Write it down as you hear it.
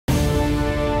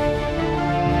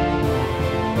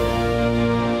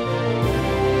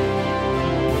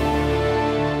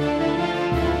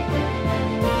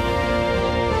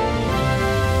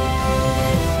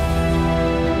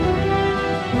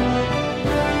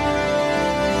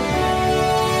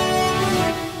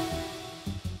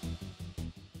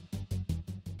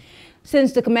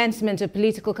Since the commencement of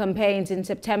political campaigns in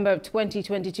September of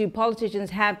 2022, politicians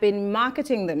have been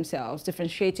marketing themselves,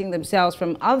 differentiating themselves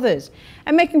from others,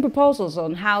 and making proposals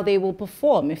on how they will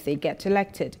perform if they get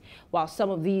elected. While some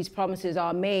of these promises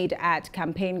are made at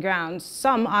campaign grounds,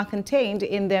 some are contained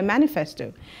in their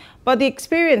manifesto. But the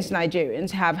experience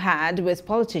Nigerians have had with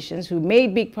politicians who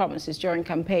made big promises during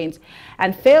campaigns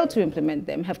and failed to implement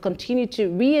them have continued to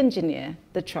re-engineer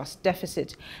the trust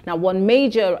deficit. Now, one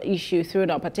major issue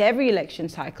thrown up at every election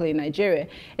cycle in Nigeria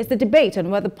is the debate on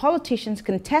whether politicians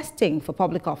contesting for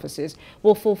public offices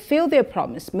will fulfill their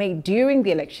promise made during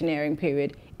the electioneering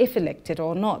period, if elected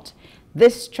or not.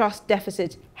 This trust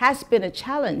deficit has been a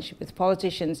challenge with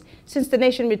politicians since the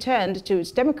nation returned to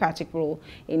its democratic rule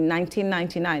in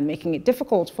 1999, making it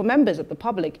difficult for members of the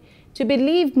public to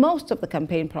believe most of the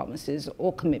campaign promises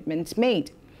or commitments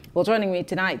made. Well, joining me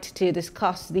tonight to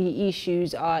discuss the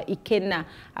issues are Ikenna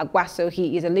Agbaso.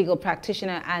 He is a legal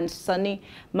practitioner, and Sunny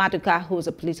Maduka, who is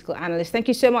a political analyst. Thank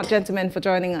you so much, gentlemen, for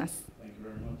joining us. Thank you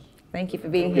very much. Thank you for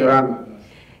being here.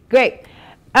 Great.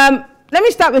 Let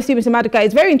me start with you, Mr. Maduka.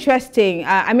 It's very interesting.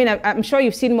 I'm sure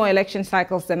you've seen more election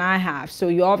cycles than I have, so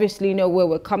you obviously know where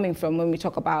we're coming from when we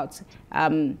talk about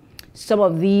some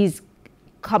of these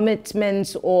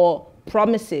commitments or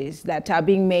promises that are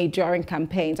being made during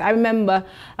campaigns. I remember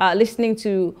listening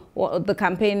to one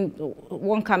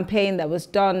campaign that was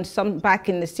done back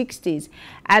in the 60s,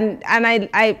 and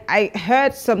I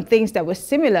heard some things that were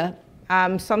similar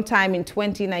sometime in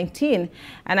 2019,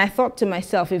 and I thought to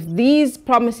myself, if these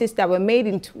promises that were made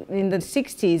in the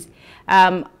 60s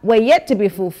were yet to be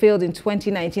fulfilled in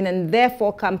 2019, and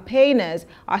therefore campaigners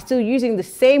are still using the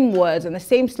same words and the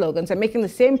same slogans and making the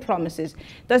same promises,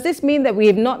 does this mean that we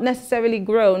have not necessarily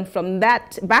grown from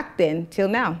that back then till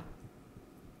now?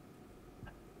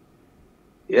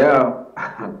 Yeah,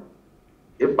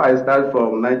 if I start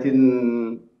from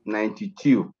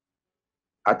 1992,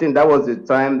 I think that was the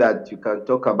time that you can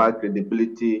talk about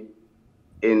credibility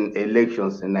in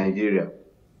elections in Nigeria,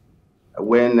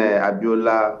 when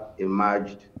Abiola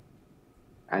emerged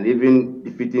and even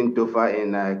defeating Tofa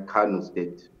in Kano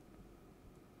State.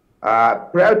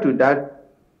 Prior to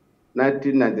that,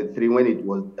 1993, when it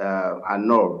was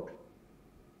annulled,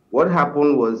 what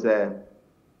happened was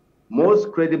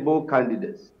most credible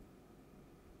candidates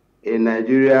in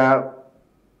Nigeria,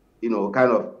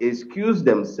 kind of excused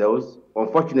themselves,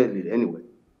 unfortunately anyway,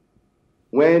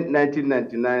 when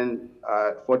 1999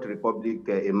 Fourth Republic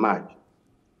emerged.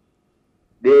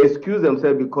 They excused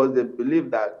themselves because they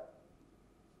believed that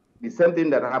the same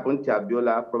thing that happened to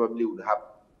Abiola probably would happen.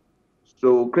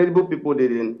 So credible people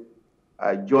didn't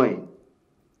join.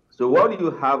 So what you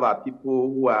have are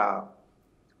people who are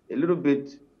a little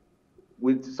bit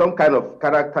with some kind of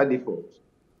character default,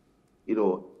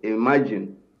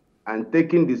 emerging and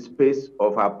taking the space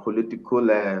of our political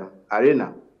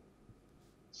arena.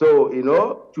 So,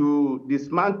 to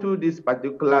dismantle this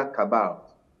particular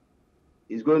cabal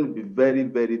is going to be very,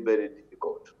 very, very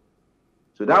difficult.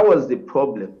 So that was the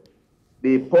problem.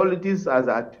 The politics as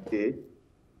at today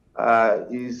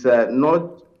is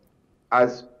not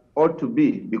as ought to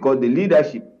be, because the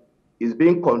leadership is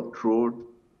being controlled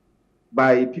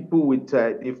by people with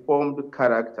deformed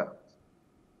characters.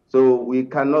 So we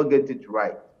cannot get it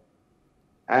right.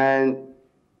 And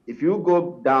if you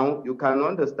go down, you can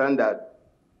understand that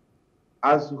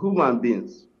as human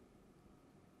beings,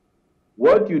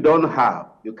 what you don't have,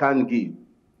 you can't give.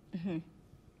 Mm-hmm.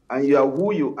 And you are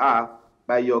who you are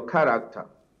by your character.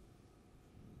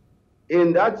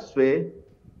 In that way,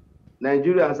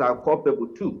 Nigerians are culpable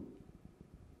too,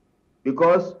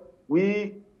 because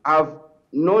we have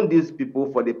known these people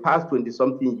for the past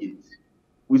 20-something years.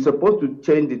 We're supposed to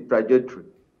change the trajectory.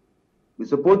 We're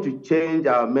supposed to change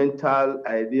our mental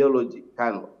ideology,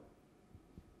 kind of.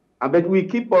 But we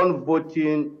keep on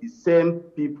voting the same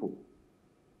people,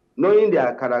 knowing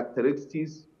their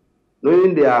characteristics,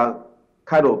 knowing their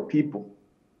kind of people.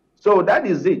 So that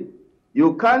is it.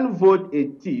 You can't vote a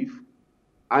thief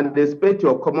and expect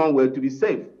your commonwealth to be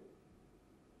safe.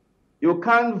 You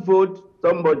can't vote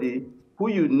somebody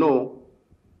who you know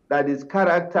that his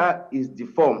character is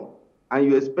deformed, and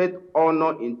you expect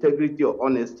honor, integrity, or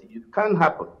honesty. It can't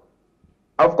happen.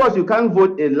 Of course, you can't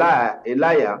vote a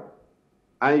liar,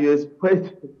 and you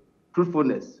expect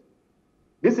truthfulness.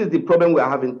 This is the problem we are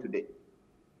having today.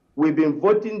 We've been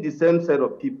voting the same set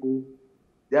of people.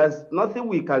 There's nothing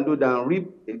we can do than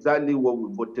reap exactly what we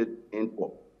voted in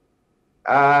for.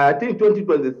 I think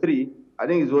 2023, I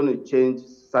think is going to change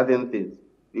certain things,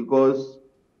 because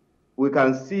we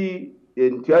can see the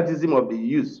enthusiasm of the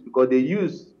youth, because the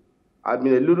youth have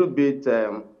been a little bit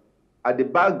at the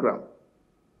background.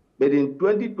 But in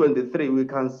 2023, we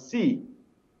can see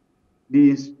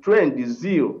the strength, the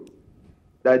zeal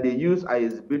that they use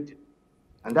as built.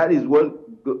 And that is what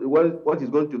is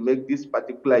going to make this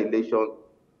particular election,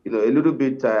 a little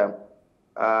bit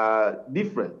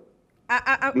different.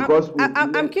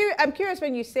 I'm curious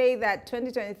when you say that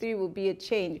 2023 will be a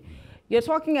change. You're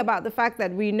talking about the fact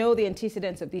that we know the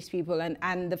antecedents of these people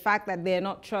and the fact that they're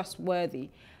not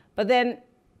trustworthy. But then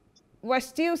we're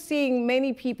still seeing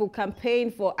many people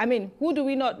campaign for, I mean, who do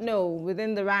we not know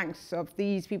within the ranks of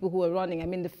these people who are running? I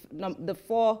mean, the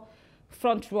four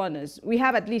front runners. We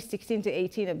have at least 16 to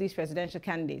 18 of these presidential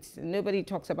candidates. And nobody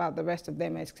talks about the rest of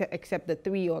them except the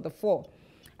 3 or the 4.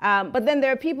 But then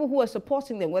there are people who are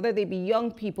supporting them, whether they be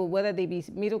young people, whether they be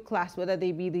middle class, whether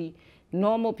they be the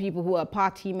normal people who are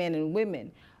party men and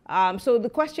women. So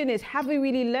the question is, have we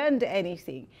really learned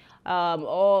anything?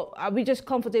 Or are we just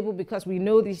comfortable because we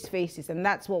know these faces and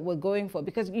that's what we're going for?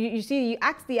 Because you see, you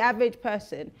ask the average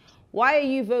person, why are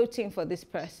you voting for this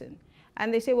person?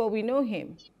 And they say, well, we know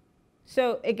him.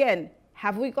 So again,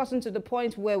 have we gotten to the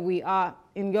point where we are,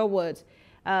 in your words,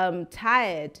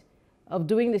 tired of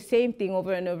doing the same thing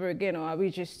over and over again, or are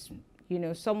we just,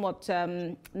 somewhat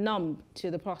numb to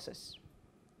the process?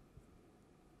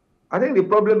 I think the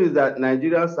problem is that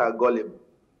Nigerians are gullible.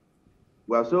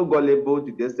 We are so gullible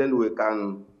to the extent we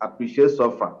can appreciate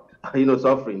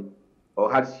suffering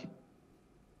or hardship.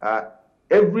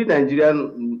 Every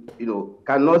Nigerian,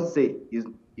 cannot say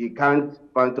he can't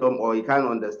fathom or he can't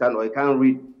understand or he can't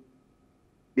read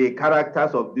the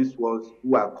characters of these ones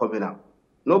who are coming out.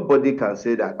 Nobody can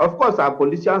say that. Of course, our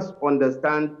politicians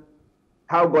understand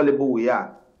how gullible we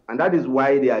are, and that is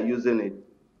why they are using it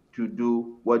to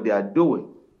do what they are doing.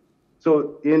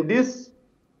 So in this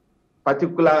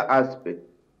particular aspect,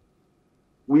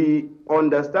 we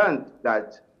understand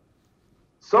that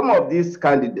some of these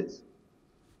candidates,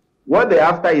 what they're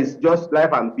after is just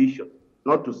life ambition,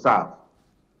 not to serve.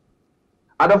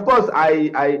 And of course, I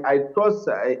trust,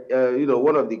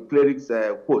 one of the clerics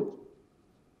quote,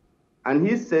 and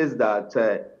he says that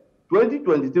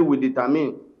 2022 will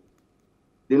determine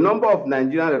the number of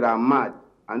Nigerians that are mad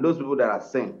and those people that are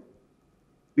sane.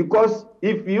 Because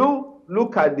if you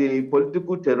look at the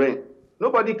political terrain,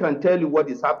 nobody can tell you what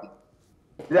is happening.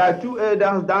 There are two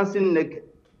elders dancing naked,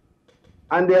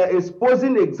 and they are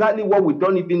exposing exactly what we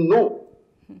don't even know.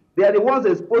 They are the ones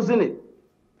exposing it.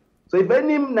 So if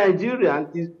any Nigerian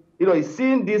is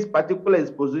seeing these particular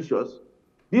expositions,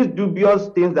 these dubious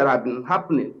things that have been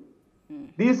happening,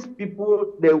 these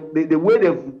people, the way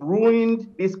they've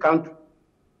ruined this country,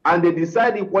 and they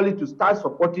decide equally to start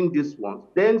supporting these ones,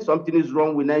 then something is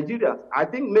wrong with Nigerians. I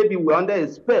think maybe we're under a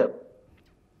spell.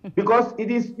 Because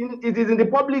it is in the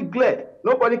public glare.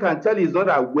 Nobody can tell you it's not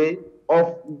aware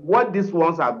of what these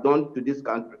ones have done to this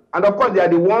country. And of course, they are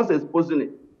the ones exposing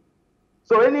it.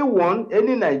 So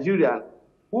any Nigerian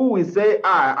who will say,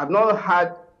 I've not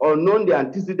had or known the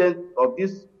antecedent of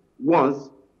these ones,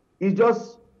 is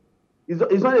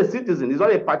not a citizen, he's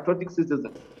not a patriotic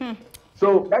citizen.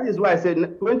 So that is why I said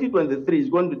 2023 is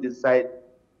going to decide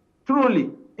truly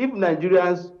if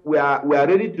Nigerians we are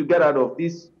ready to get out of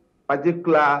this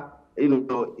particular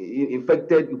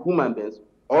infected human beings,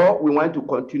 or we want to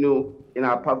continue in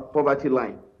our poverty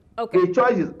line. Okay. The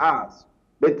choice is ours,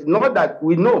 but not that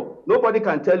we know. Nobody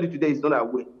can tell you today it's not our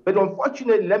way. But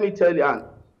unfortunately, let me tell you, Anne,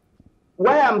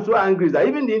 why I'm so angry is that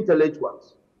even the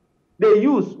intellectuals,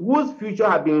 whose future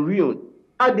have been ruined,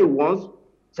 are the ones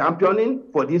championing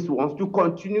for these ones to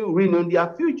continue ruining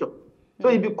their future. So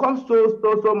it becomes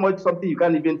so much something you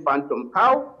can't even fathom.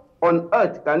 How on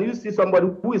earth can you see somebody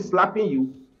who is slapping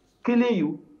you, killing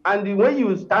you, and when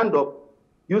you stand up,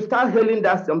 you start hailing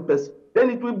that same person? Then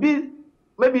it will be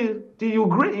maybe to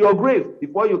your grave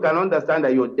before you can understand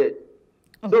that you're dead.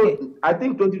 Okay. So I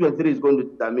think 2023 is going to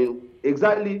determine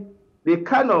exactly the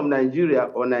kind of Nigeria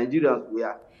or Nigerians we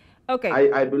are. Okay.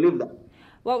 I believe that.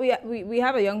 Well, we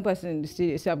have a young person in the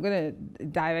studio, so I'm going to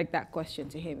direct that question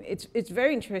to him. It's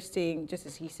very interesting, just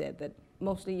as he said, that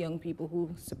mostly young people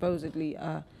who supposedly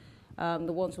are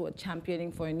the ones who are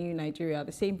championing for a new Nigeria are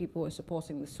the same people who are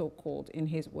supporting the so-called, in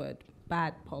his word,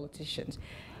 bad politicians.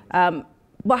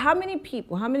 But how many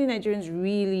Nigerians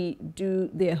really do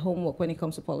their homework when it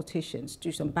comes to politicians,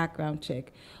 do some background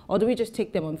check? Or do we just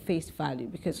take them on face value?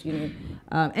 Because,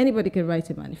 anybody can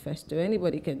write a manifesto,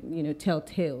 anybody can, tell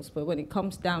tales. But when it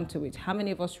comes down to it, how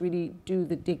many of us really do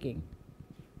the digging?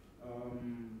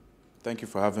 Thank you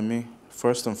for having me.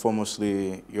 First and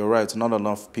foremostly, you're right, not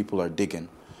enough people are digging.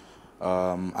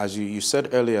 As you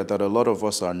said earlier, that a lot of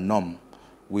us are numb.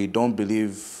 We don't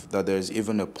believe that there's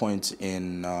even a point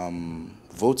in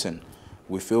voting.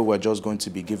 We feel we're just going to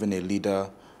be given a leader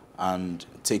and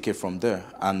take it from there.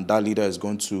 And that leader is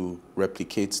going to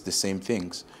replicate the same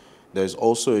things. There's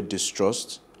also a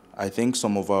distrust. I think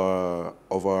some of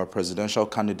our presidential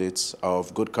candidates are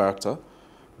of good character,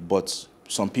 but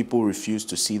some people refuse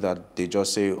to see that. They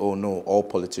just say, oh no, all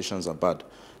politicians are bad.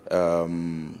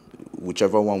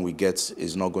 Whichever one we get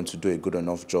is not going to do a good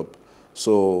enough job.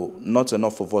 So not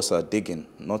enough of us are digging.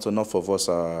 Not enough of us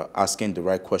are asking the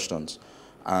right questions.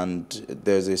 And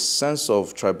there's a sense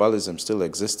of tribalism still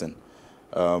existing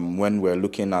when we're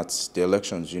looking at the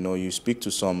elections. You know, you speak to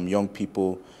some young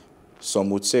people, some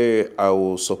would say, I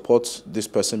will support this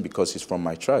person because he's from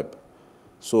my tribe.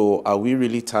 So are we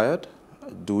really tired?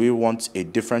 Do we want a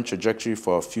different trajectory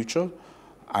for our future?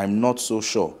 I'm not so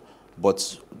sure.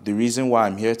 But the reason why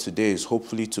I'm here today is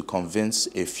hopefully to convince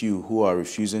a few who are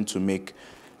refusing to make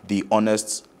the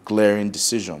honest, glaring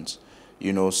decisions.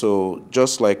 You know, so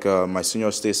just like my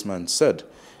senior statesman said,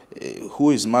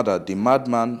 who is madder, the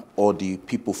madman or the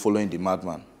people following the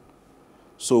madman?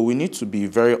 So we need to be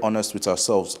very honest with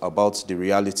ourselves about the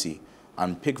reality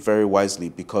and pick very wisely,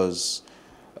 because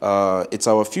it's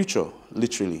our future,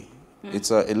 literally.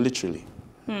 It's literally.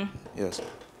 Yes.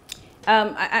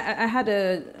 I had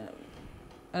a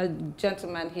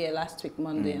gentleman here last week,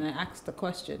 Monday, and I asked the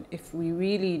question, if we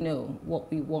really know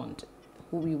what we want,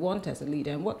 who we want as a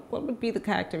leader, and what would be the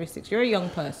characteristics? You're a young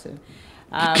person.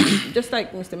 Just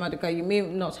like Mr. Maduka, you may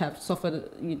not have suffered,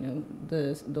 you know,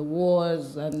 the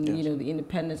wars and, you know, the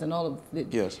independence and all of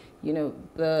the, you know,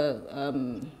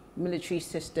 the military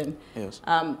system. Yes.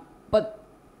 But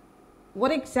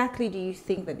what exactly do you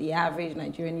think that the average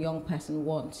Nigerian young person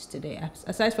wants today?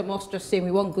 Aside from us just saying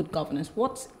we want good governance,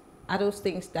 what are those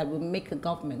things that will make a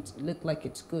government look like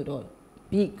it's good or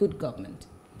be good government?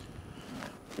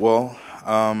 Well,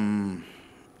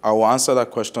 I will answer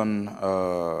that question.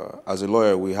 As a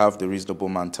lawyer, we have the reasonable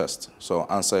man test. So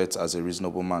answer it as a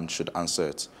reasonable man should answer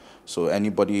it. So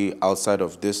anybody outside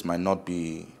of this might not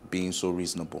be being so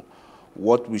reasonable.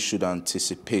 What we should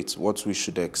anticipate, what we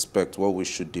should expect, what we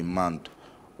should demand,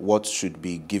 what should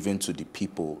be given to the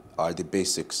people are the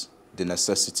basics, the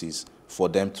necessities for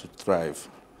them to thrive.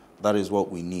 That is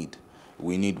what we need.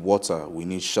 We need water, we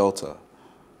need shelter,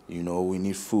 you know, we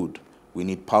need food, we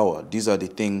need power. These are the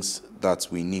things that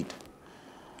we need.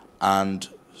 And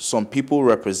some people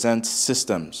represent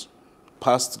systems,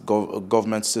 past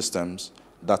government systems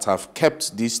that have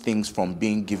kept these things from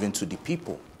being given to the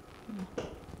people.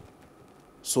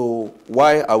 So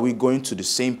why are we going to the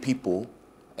same people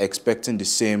expecting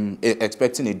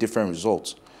a different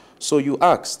result? So you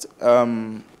asked,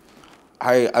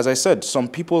 as I said, some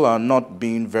people are not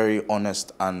being very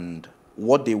honest, and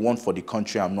what they want for the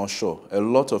country, I'm not sure. A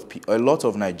lot of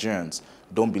Nigerians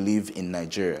don't believe in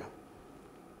Nigeria.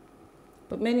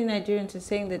 But many Nigerians are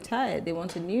saying they're tired. They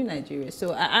want a new Nigeria. So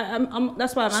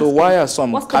that's why I'm asking. So why are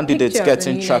some candidates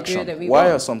getting traction? Why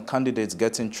are want? some candidates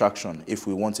getting traction if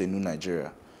we want a new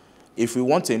Nigeria? If we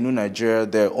want a new Nigeria,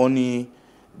 there only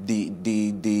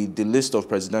the list of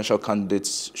presidential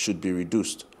candidates should be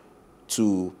reduced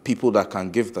to people that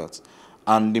can give that.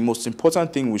 And the most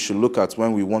important thing we should look at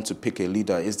when we want to pick a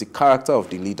leader is the character of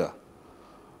the leader.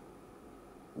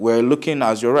 We're looking,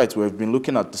 as you're right, we've been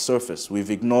looking at the surface.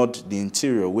 We've ignored the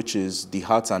interior, which is the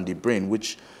heart and the brain,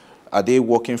 which are they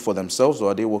working for themselves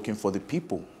or are they working for the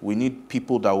people? We need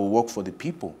people that will work for the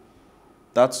people.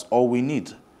 That's all we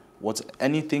need.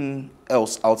 Anything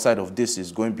else outside of this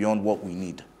is going beyond what we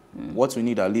need. What we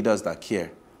need are leaders that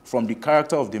care. From the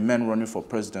character of the men running for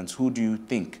president, who do you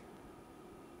think,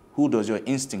 who does your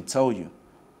instinct tell you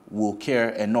will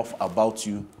care enough about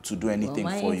you to do anything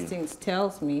for you? My instinct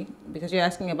tells me, because you're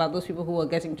asking about those people who are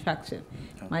getting traction,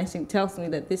 my instinct tells me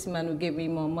that this man will give me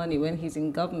more money when he's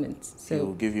in government. So he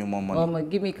will give you more money. Or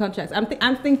give me contracts.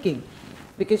 I'm thinking,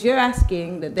 because you're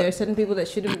asking that there are certain people that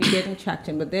shouldn't be getting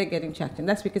traction, but they're getting traction.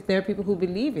 That's because there are people who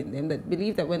believe in them, that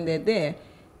believe that when they're there,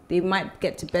 they might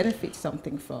get to benefit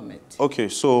something from it. Okay,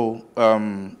 so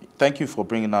thank you for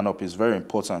bringing that up. It's very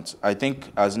important. I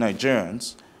think as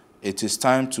Nigerians, it is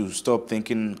time to stop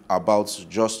thinking about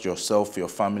just yourself, your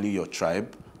family, your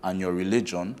tribe, and your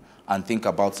religion, and think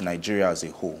about Nigeria as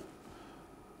a whole.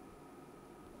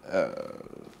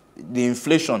 The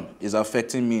inflation is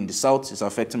affecting me in the south, it's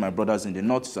affecting my brothers in the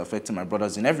north, it's affecting my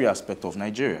brothers in every aspect of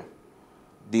Nigeria.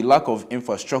 The lack of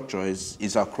infrastructure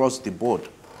is across the board.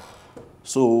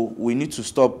 So we need to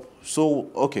stop. So,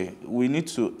 okay, we need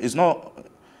to, it's not,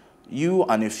 you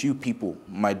and a few people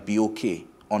might be okay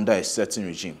under a certain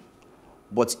regime.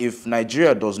 But if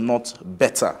Nigeria does not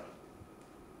better,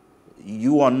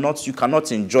 you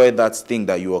cannot enjoy that thing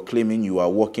that you are claiming you are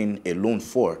working alone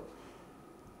for.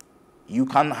 You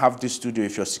can't have this studio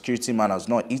if your security man has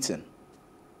not eaten.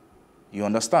 You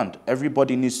understand?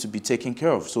 Everybody needs to be taken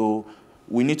care of. So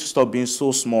we need to stop being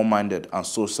so small-minded and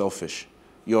so selfish.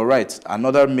 You're right.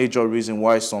 Another major reason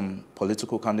why some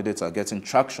political candidates are getting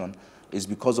traction is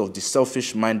because of the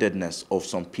selfish-mindedness of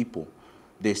some people.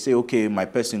 They say, okay, my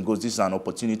person goes, this is an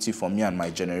opportunity for me and my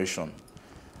generation.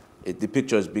 The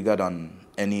picture is bigger than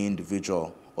any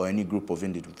individual or any group of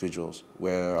individuals.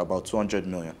 We're about 200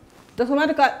 million. Dr.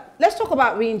 Maduka, let's talk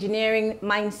about re-engineering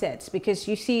mindsets, because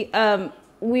you see,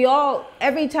 we all,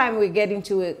 every time we get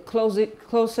into a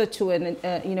closer to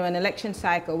an election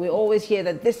cycle, we always hear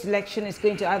that this election is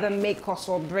going to either make us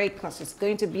or break us. It's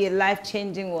going to be a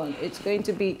life-changing one. It's going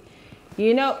to be,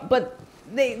 but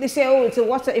they say, oh, it's a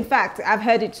water. In fact, I've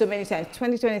heard it so many times.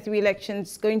 2023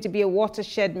 elections going to be a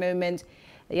watershed moment,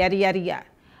 yada, yada,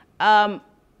 yada.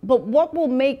 But what will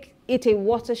make it a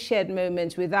watershed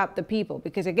moment without the people?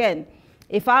 Because again,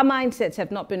 if our mindsets have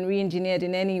not been re-engineered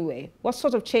in any way, what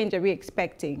sort of change are we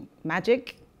expecting?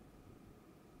 Magic?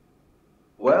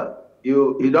 Well,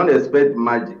 you don't expect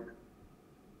magic.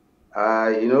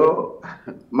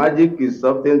 Magic is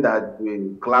something that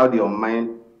will cloud your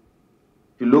mind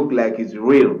to look like it's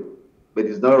real, but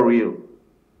it's not real.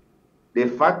 The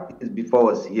fact is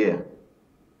before us here.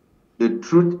 The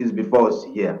truth is before us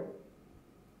here.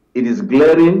 It is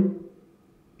glaring.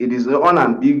 It is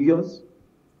unambiguous,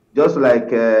 just like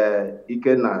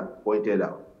Ikenna pointed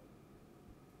out.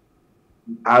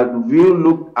 Have you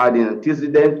looked at the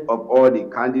antecedent of all the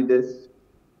candidates?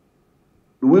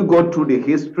 Do we go through the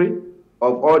history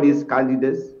of all these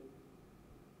candidates?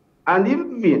 And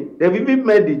they've even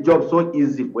made the job so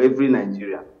easy for every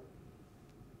Nigerian.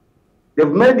 They've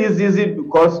made this easy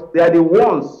because they are the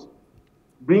ones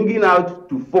bringing out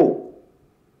to folk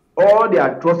all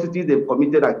the atrocities they've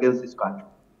committed against this country.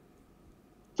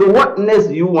 So what next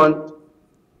do you want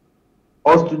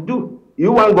us to do?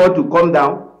 You want God to come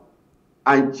down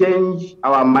and change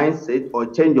our mindset or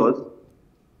change us?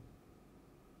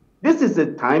 This is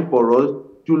a time for us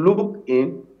to look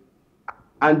in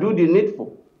and do the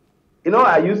needful.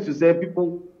 I used to say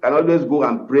people can always go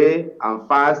and pray and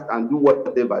fast and do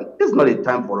whatever. This is not a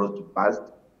time for us to fast.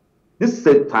 This is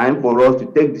a time for us to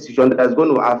take decisions that is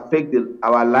going to affect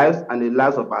our lives and the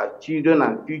lives of our children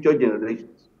and future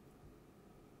generations.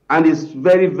 And it's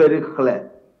very, very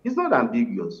clear. It's not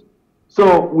ambiguous.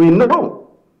 So we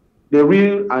know the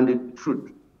real and the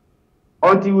truth.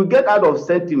 Until we get out of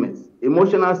sentiments,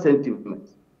 emotional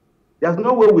sentiments, there's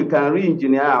no way we can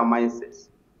re-engineer our mindsets.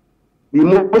 The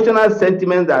emotional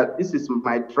sentiment that this is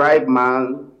my tribe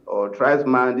man or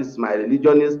tribesman, this is my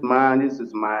religionist man, this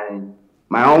is my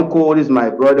uncle, this is my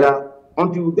brother,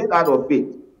 until we get out of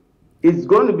it, it's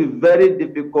going to be very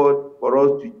difficult for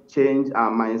us to change our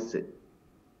mindset.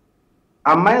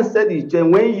 Our mindset is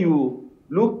changed when you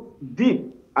look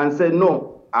deep and say,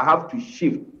 no, I have to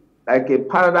shift, like a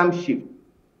paradigm shift.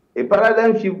 A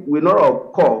paradigm shift will not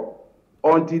occur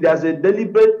until there's a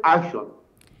deliberate action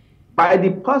by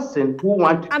the person who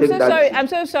wants to take that shift. I'm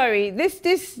so sorry.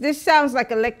 This sounds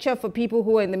like a lecture for people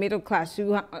who are in the middle class.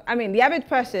 The average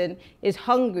person is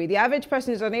hungry. The average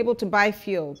person is unable to buy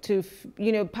fuel to,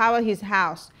 power his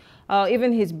house,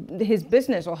 even his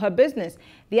business or her business.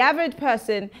 The average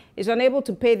person is unable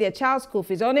to pay their child's school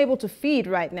fees, unable to feed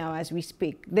right now as we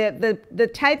speak. The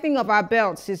tightening of our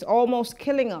belts is almost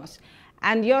killing us.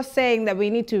 And you're saying that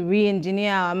we need to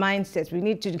re-engineer our mindsets. We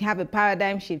need to have a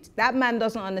paradigm shift. That man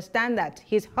doesn't understand that.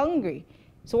 He's hungry.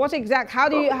 So how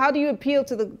do you appeal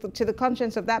to the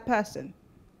conscience of that person?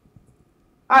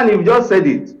 And you've just said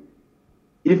it.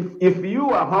 If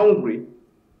you are hungry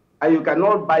and you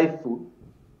cannot buy food,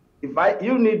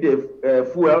 you need a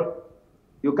fuel,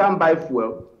 you can't buy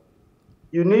fuel.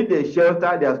 You need a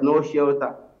shelter, there's no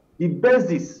shelter. The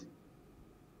basics,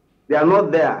 they are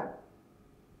not there,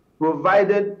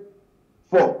 provided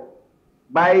for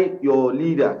by your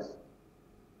leaders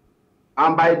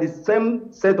and by the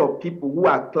same set of people who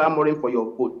are clamoring for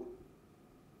your vote.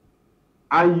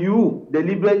 And you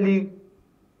deliberately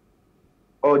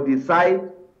or decide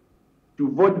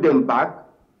to vote them back,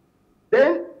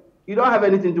 then you don't have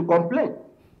anything to complain.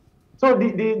 So the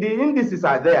indices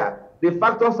are there, the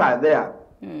factors are there.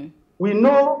 We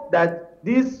know that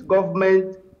this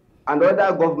government and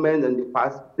other governments in the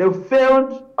past, they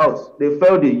failed us, they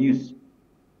failed the youth.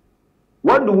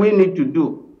 What do we need to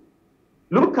do?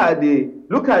 Look at the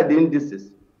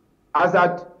indices. As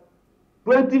at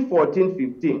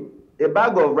 2014-15, a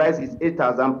bag of rice is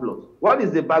 8,000 plus. What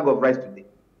is the bag of rice today?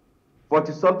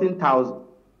 40-something thousand.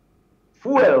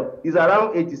 Fuel is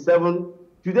around 87.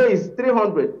 Today is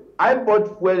 300. I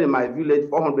bought fuel in my village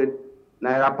 400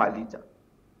 naira per liter.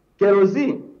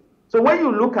 Kerosene. So when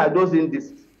you look at those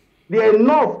indices, they're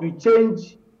enough to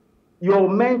change your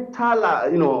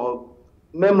mental,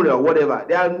 memory or whatever.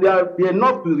 They are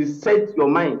enough to reset your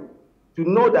mind to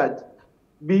know that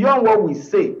beyond what we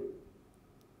say,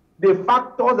 the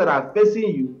factors that are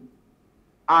facing you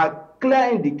are clear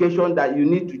indication that you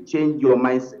need to change your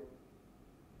mindset.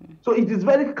 So it is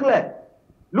very clear.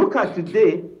 Look at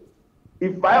today.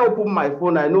 If I open my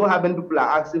phone, I know how many people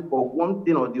are asking for one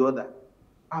thing or the other.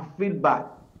 I feel bad.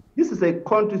 This is a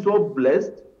country so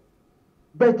blessed,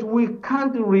 but we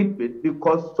can't reap it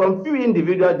because some few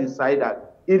individuals decide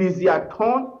that it is their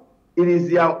turn, it is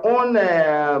their own,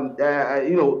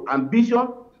 ambition,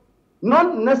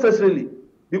 not necessarily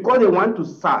because they want to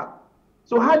serve.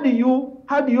 So how do you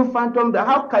phantom that?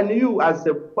 How can you, as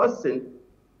a person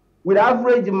with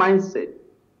average mindset,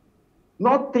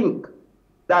 not think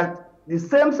that the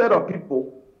same set of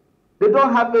people, they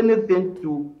don't have anything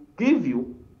to give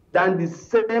you than the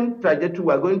same trajectory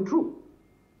we're going through?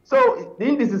 So the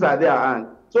indices are there. And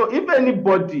so if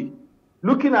anybody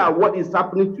looking at what is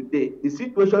happening today, the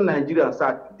situation Nigerians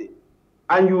are today,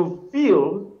 and you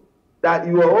feel that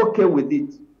you are okay with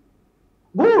it,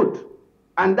 good.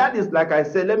 And that is, like I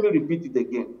said, let me repeat it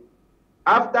again.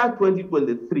 After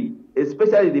 2023,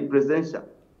 especially the presidential,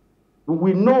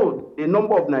 we know the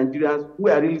number of Nigerians who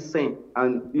are really sane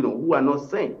and who are not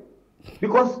sane.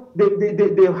 Because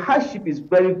the hardship is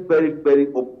very, very, very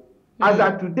open. As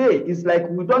of today, it's like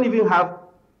we don't even have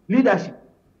leadership.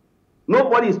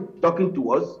 Nobody is talking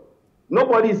to us.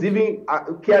 Nobody is even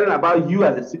caring about you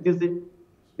as a citizen.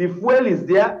 The fuel is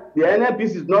there. The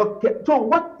NNPC is not. So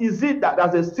what is it that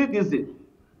as a citizen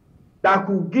that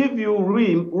could give you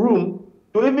room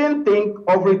to even think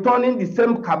of returning the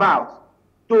same cabals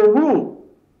to rule?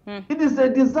 It is a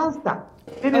disaster.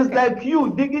 It is like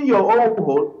you digging your own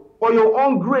hole for your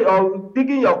own grave, or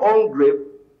digging your own grave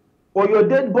for your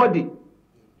dead body.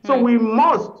 So we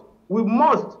must,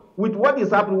 with what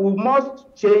is happening, we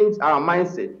must change our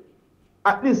mindset.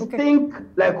 At least think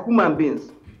like human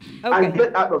beings and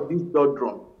get out of this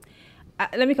doldrum.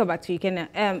 Let me come back to you,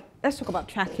 Ikenna. Let's talk about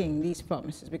tracking these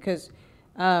promises, because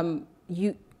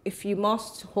if you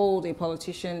must hold a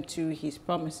politician to his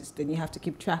promises, then you have to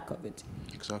keep track of it.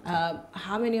 Exactly.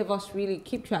 How many of us really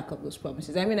keep track of those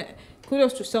promises? I mean,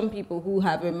 kudos to some people who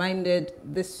have reminded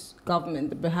this government,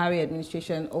 the Buhari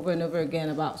administration, over and over again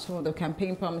about some of the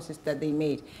campaign promises that they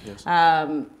made. Yes.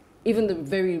 Even the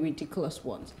very ridiculous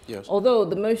ones. Yes. Although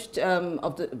the most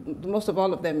of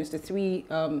all of them is the three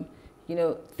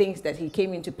things that he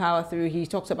came into power through. He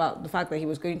talks about the fact that he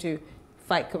was going to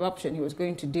fight corruption, he was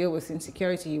going to deal with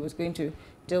insecurity, he was going to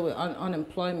deal with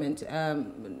unemployment.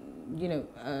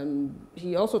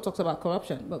 He also talks about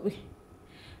corruption. But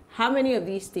how many of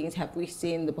these things have we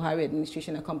seen the Buhari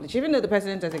administration accomplish? Even though the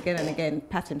president has again and again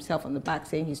pat himself on the back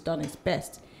saying he's done his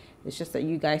best, it's just that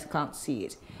you guys can't see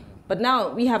it. But now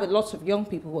we have lots of young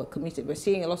people who are committed. We're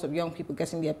seeing a lot of young people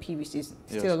getting their PVCs.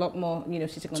 Still a lot more,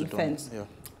 sitting on the fence. Yeah.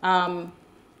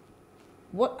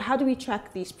 How do we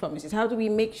track these promises? How do we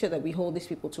make sure that we hold these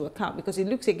people to account? Because it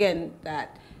looks again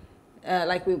that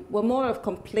we're more of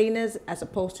complainers as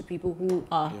opposed to people who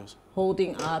are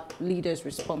holding our leaders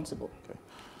responsible. Okay.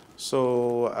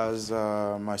 So as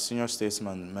my senior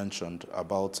statesman mentioned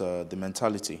about the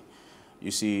mentality, you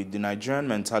see, the Nigerian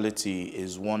mentality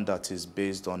is one that is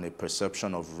based on a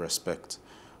perception of respect,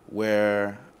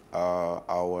 where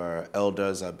our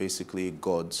elders are basically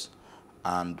gods,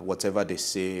 and whatever they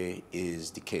say is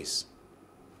the case.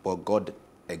 But God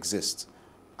exists,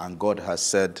 and God has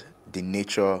said the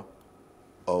nature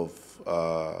of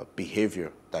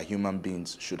behavior that human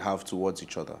beings should have towards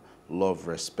each other: love,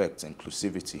 respect,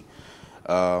 inclusivity.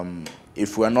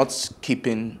 If we're not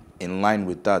keeping in line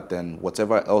with that, then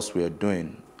whatever else we are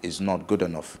doing is not good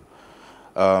enough.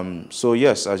 So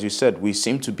yes, as you said, we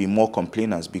seem to be more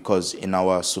complainers because in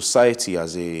our society,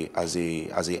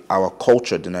 our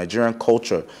culture, the Nigerian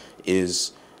culture,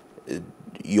 is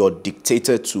you're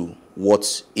dictated to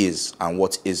what is and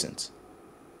what isn't,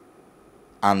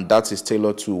 and that is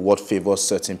tailored to what favors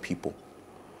certain people.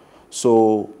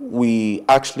 So we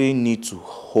actually need to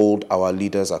hold our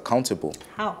leaders accountable.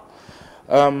 How?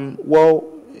 Well,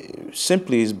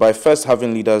 simply is by first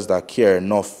having leaders that care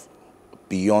enough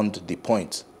beyond the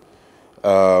point.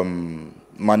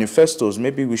 Manifestos,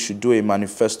 maybe we should do a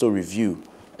manifesto review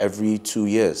every 2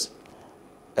 years,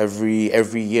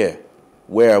 every year.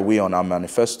 Where are we on our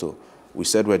manifesto? We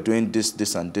said we're doing this,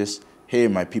 this, and this. Hey,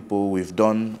 my people, we've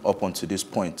done up until this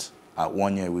point. At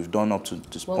 1 year, we've done up to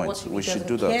this point. We should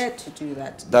do that. Care to do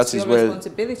that. That is your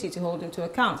responsibility to hold him to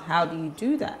account. How do you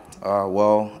do that?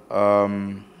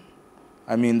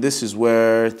 I mean, this is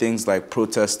where things like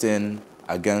protesting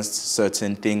against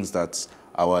certain things that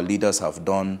our leaders have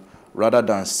done, rather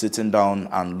than sitting down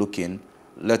and looking,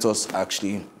 let us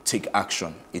actually take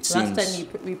action. It seems. Last time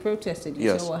we protested, you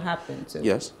Yes. saw what happened. So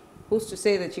Yes. who's to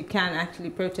say that you can actually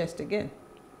protest again?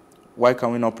 Why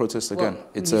can we not protest again? Well,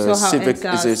 It's you a saw how civic. It's a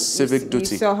NSAS civic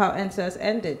duty. You saw how NSAS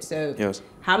ended. So Yes.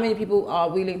 how many people are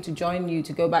willing to join you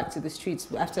to go back to the streets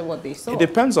after what they saw? It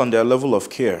depends on their level of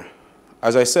care.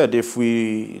 As I said, this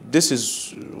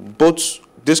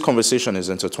conversation is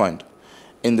intertwined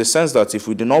in the sense that if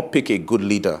we do not pick a good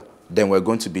leader, then we're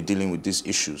going to be dealing with these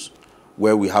issues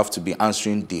where we have to be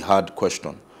answering the hard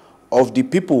question. Of the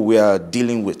people we are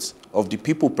dealing with, of the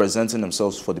people presenting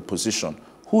themselves for the position,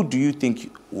 who do you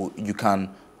think you can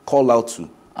call out to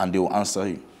and they will answer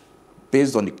you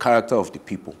based on the character of the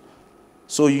people?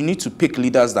 So you need to pick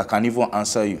leaders that can even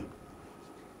answer you.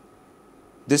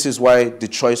 This is why the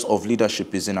choice of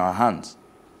leadership is in our hands.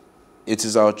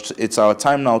 It's our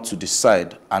time now to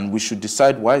decide, and we should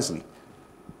decide wisely.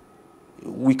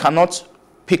 We cannot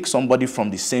pick somebody from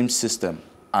the same system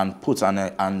and put and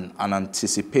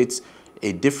anticipate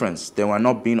a difference. Then we're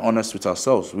not being honest with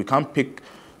ourselves. We can't pick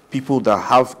people that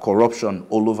have corruption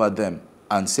all over them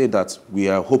and say that we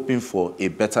are hoping for a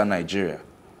better Nigeria.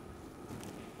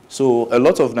 So a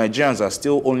lot of Nigerians are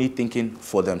still only thinking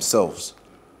for themselves,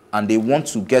 and they want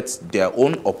to get their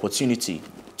own opportunity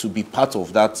to be part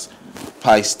of that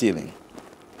pie stealing.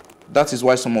 That is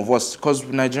why some of us, because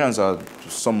Nigerians are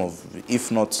some of,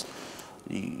 if not,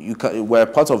 we're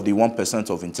part of the 1%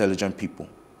 of intelligent people.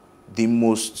 The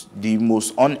most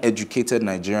uneducated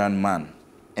Nigerian man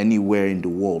anywhere in the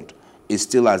world is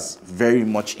still as very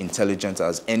much intelligent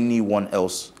as anyone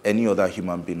else, any other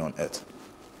human being on earth.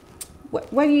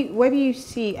 Where do you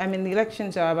see, I mean, the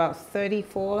elections are about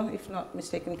 34, if not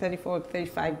mistaken, 34,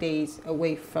 35 days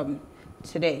away from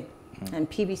today. And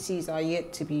PVCs are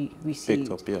yet to be received.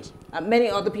 Picked up, yes. Many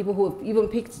other people who have even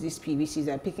picked these PVCs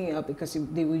are picking it up because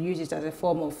they will use it as a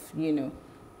form of,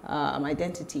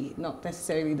 identity, not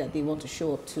necessarily that they want to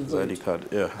show up to vote. ID card,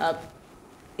 yeah.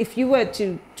 If you were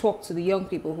to talk to the young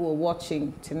people who are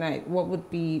watching tonight, what would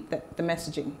be the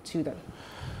messaging to them?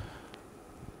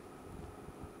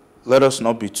 Let us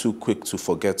not be too quick to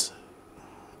forget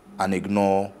and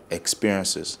ignore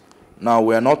experiences. Now,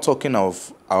 we are not talking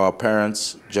of our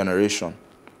parents' generation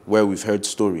where we've heard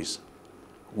stories.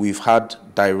 We've had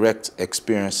direct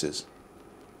experiences.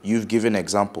 You've given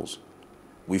examples.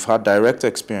 We've had direct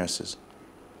experiences,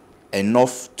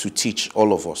 enough to teach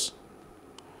all of us.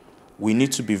 We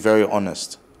need to be very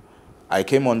honest. I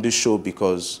came on this show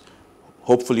because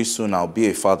hopefully soon I'll be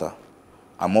a father.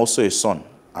 I'm also a son,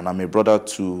 and I'm a brother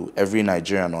to every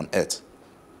Nigerian on earth.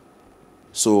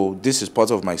 So this is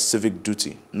part of my civic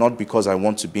duty, not because I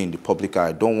want to be in the public eye.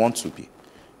 I don't want to be.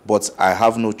 But I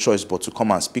have no choice but to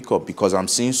come and speak up because I'm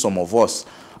seeing some of us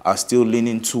are still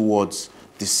leaning towards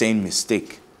the same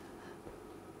mistake.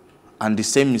 And the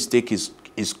same mistake is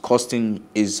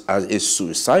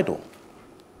suicidal.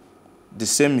 The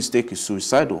same mistake is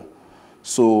suicidal.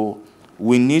 So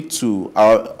we need to,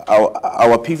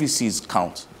 our PVCs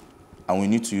count, and we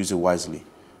need to use it wisely.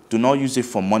 Do not use it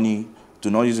for money. Do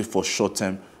not use it for short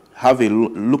term. Have a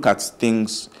look at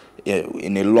things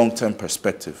in a long-term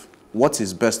perspective. What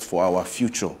is best for our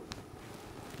future?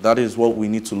 That is what we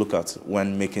need to look at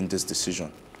when making this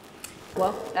decision.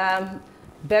 Well,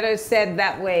 better said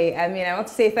that way. I mean, I want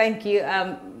to say thank you,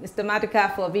 Mr.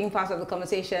 Maduka, for being part of the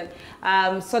conversation.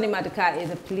 Sunny Maduka is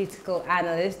a political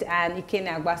analyst, and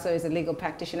Ikenna Agbaso is a legal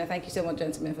practitioner. Thank you so much,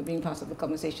 gentlemen, for being part of the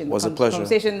conversation. It was a pleasure. The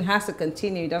conversation has to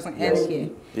continue. It doesn't end here.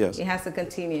 Yes. It has to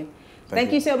continue.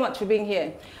 Thank you so much for being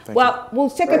here. Thank well, you. We'll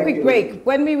take a quick break.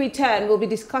 When we return, we'll be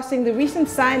discussing the recent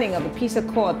signing of a peace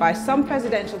accord by some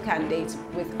presidential candidates,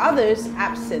 with others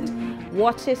absent.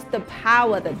 What is the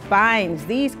power that binds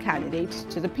these candidates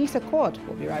to the peace accord?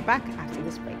 We'll be right back after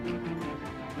this break.